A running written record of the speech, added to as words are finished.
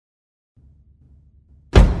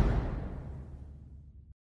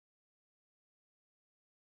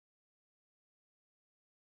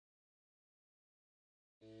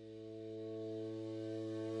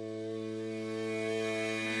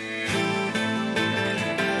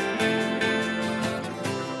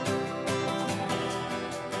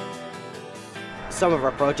some of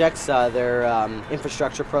our projects, they're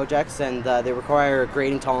infrastructure projects, and they require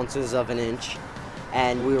grading tolerances of 1 inch,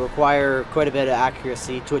 and we require quite a bit of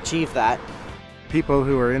accuracy to achieve that. People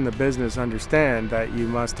who are in the business understand that you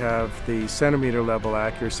must have the centimeter level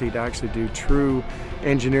accuracy to actually do true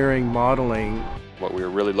engineering modeling. What we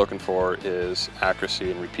were really looking for is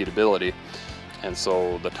accuracy and repeatability, and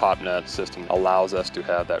so the TopNet system allows us to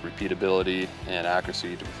have that repeatability and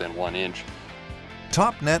accuracy to within 1 inch.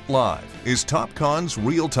 TopNet Live is TopCon's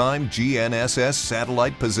real-time GNSS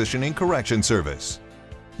satellite positioning correction service.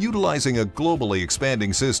 Utilizing a globally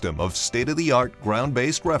expanding system of state-of-the-art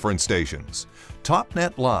ground-based reference stations,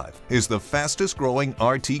 TopNet Live is the fastest-growing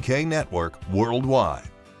RTK network worldwide.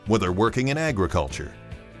 Whether working in agriculture,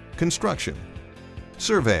 construction,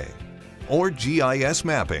 survey, or GIS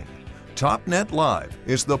mapping, TopNet Live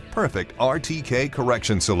is the perfect RTK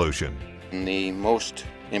correction solution. The most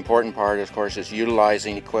important part, of course, is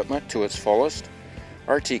utilizing equipment to its fullest.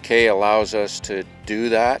 RTK allows us to do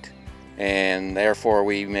that, and therefore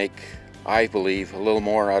we make, I believe, a little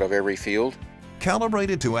more out of every field.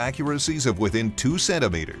 Calibrated to accuracies of within 2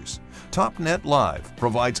 centimeters, TopNet Live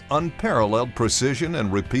provides unparalleled precision and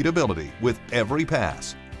repeatability with every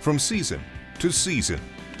pass, from season to season.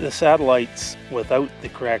 The satellites, without the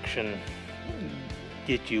correction,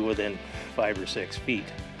 get you within 5 or 6 feet.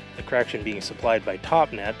 The correction being supplied by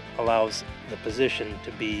TopNet allows the position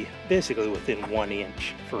to be basically within 1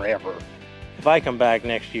 inch forever. If I come back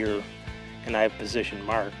next year and I have position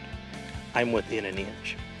marked, I'm within 1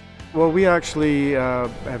 inch. Well, we actually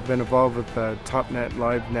have been involved with the TopNet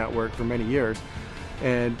Live network for many years,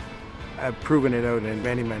 and have proven it out in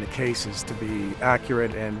many, many cases to be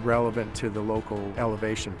accurate and relevant to the local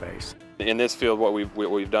elevation base. In this field, what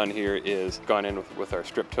we've done here is gone in with our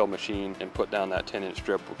strip till machine and put down that 10-inch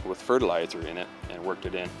strip with fertilizer in it and worked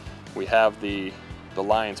it in. We have the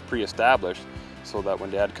lines pre-established so that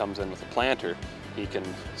when Dad comes in with a planter, he can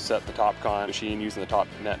set the TopCon machine using the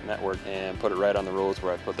TopNet network and put it right on the rows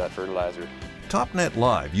where I put that fertilizer. TopNet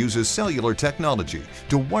Live uses cellular technology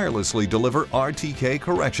to wirelessly deliver RTK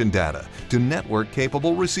correction data to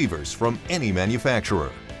network-capable receivers from any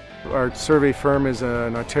manufacturer. Our survey firm is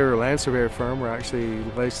an Ontario land surveyor firm. We're actually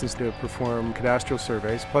licensed to perform cadastral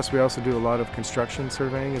surveys. Plus, we also do a lot of construction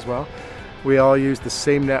surveying as well. We all use the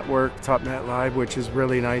same network, TopNet Live, which is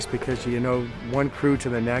really nice because you know one crew to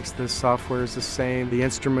the next, the software is the same, the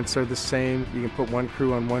instruments are the same. You can put one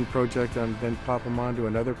crew on one project and then pop them onto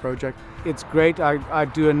another project. It's great. I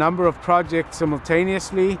do a number of projects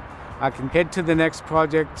simultaneously. I can head to the next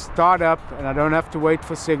project, start up, and I don't have to wait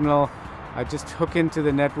for signal. I just hook into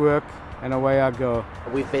the network and away I go.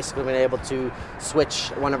 We've basically been able to switch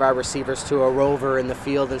one of our receivers to a rover in the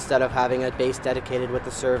field instead of having a base dedicated with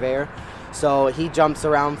the surveyor. So he jumps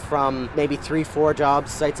around from maybe 3-4 job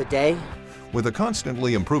sites a day. With a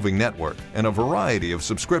constantly improving network and a variety of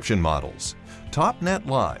subscription models, TopNet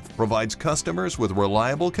Live provides customers with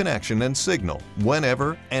reliable connection and signal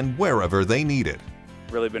whenever and wherever they need it.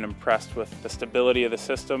 Really been impressed with the stability of the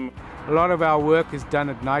system. A lot of our work is done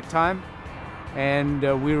at nighttime, and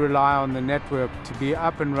we rely on the network to be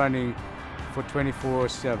up and running for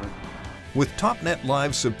 24/7. With TopNet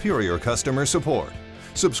Live's superior customer support,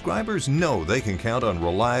 subscribers know they can count on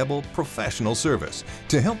reliable, professional service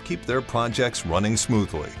to help keep their projects running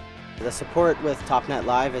smoothly. The support with TopNet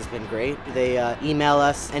Live has been great. They email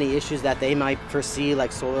us any issues that they might foresee,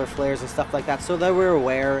 like solar flares and stuff like that, so that we're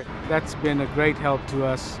aware. That's been a great help to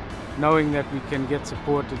us, knowing that we can get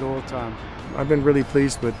support at all times. I've been really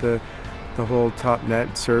pleased with the whole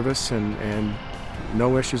TopNet service and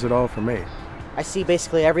no issues at all for me. I see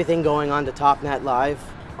basically everything going on to TopNet Live,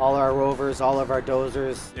 all our rovers, all of our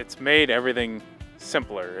dozers. It's made everything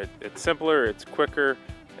simpler. It's simpler, it's quicker,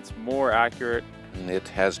 it's more accurate. And it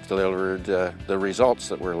has delivered the results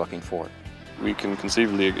that we're looking for. We can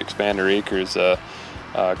conceivably expand our acres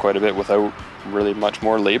quite a bit without really much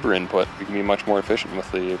more labor input. We can be much more efficient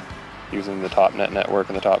with using the TopNet network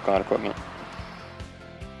and the TopCon equipment.